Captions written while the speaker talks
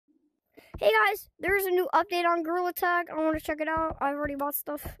Hey guys, there's a new update on Gorilla Tag. I want to check it out. I've already bought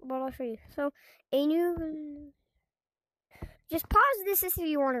stuff, but I'll show you. So, a new. Just pause this if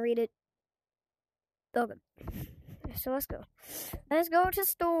you want to read it. Okay. So let's go. Let's go to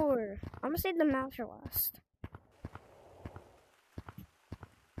store. I'm gonna save the map for last.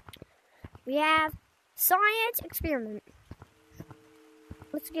 We have science experiment.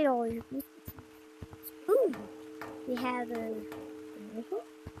 Let's get all these. Ooh, we have a.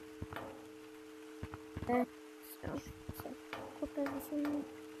 So put everything.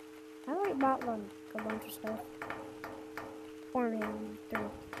 I already bought like a bunch of stuff.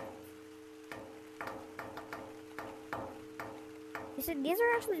 These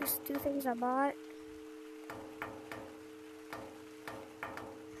are actually just two things I bought.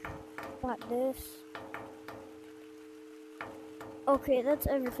 Bought this. Okay, that's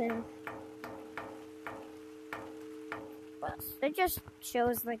everything. It just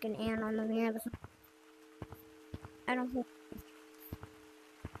shows like an ant on the mirror. I don't think.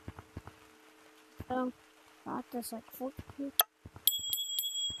 So, bought this like 4.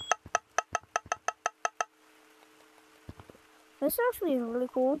 This actually is really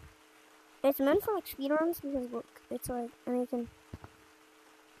cool. It's meant for like speedruns because look, it's like, and you can.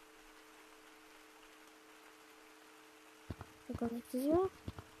 Go to 0.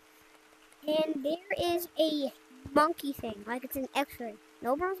 And there is a monkey thing, like it's an X-ray.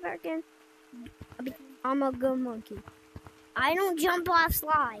 No bounce back in. I'm a good monkey. I don't jump off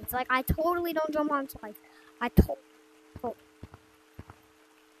slides. Like, I totally don't jump on slides.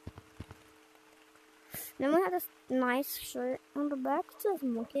 Then we have this nice shirt on the back. It says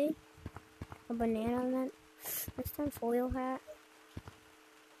monkey. A banana on it. This time foil hat.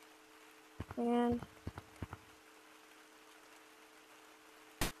 And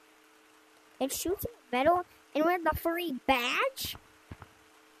it shoots metal. And we have the furry badge,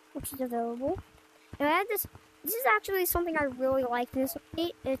 which is available. And I had this. This is actually something I really like in this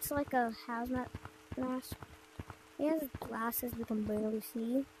update. It's like a hazmat mask. It has glasses we can barely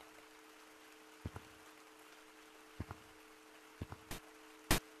see.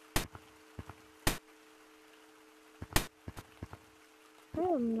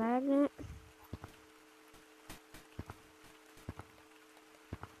 Oh, magnet.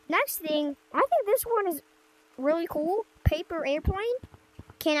 Next thing, I think this one is really cool. Paper airplane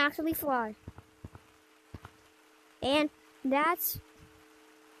can actually fly. And that's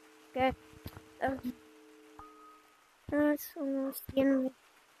good. That's almost the end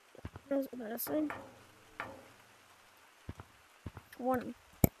of the medicine. One.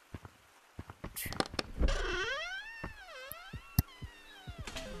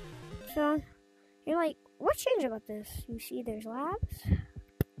 So, you're like, what changed about this? You see there's labs,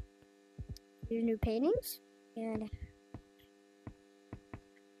 there's new paintings, and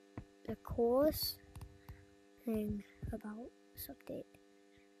the coolest thing about this update.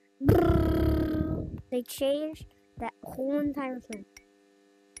 They changed that whole entire thing.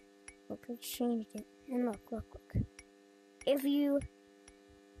 Look, they changed it. And look. If you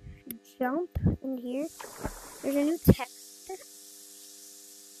jump in here, there's a new text.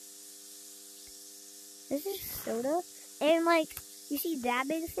 This is soda. And like, you see that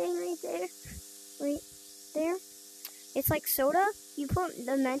big thing right there? Right there? It's like soda. You put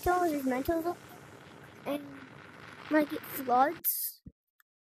the Mentos, there's Mentos, and like it floods.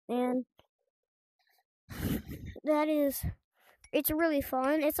 And that is, it's really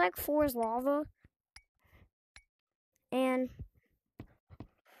fun. It's like For's lava. And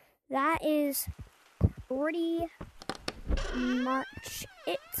that is pretty much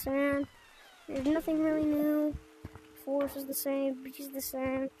it, man. There's nothing really new. Force is the same, Beach is the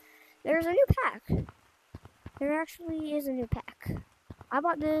same. There's a new pack. There actually is a new pack. I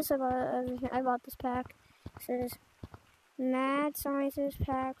bought this, I bought this pack. It says Mad Scientist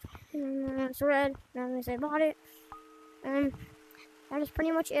pack. It's red. That means I bought it. And that is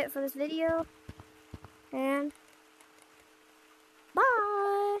pretty much it for this video. And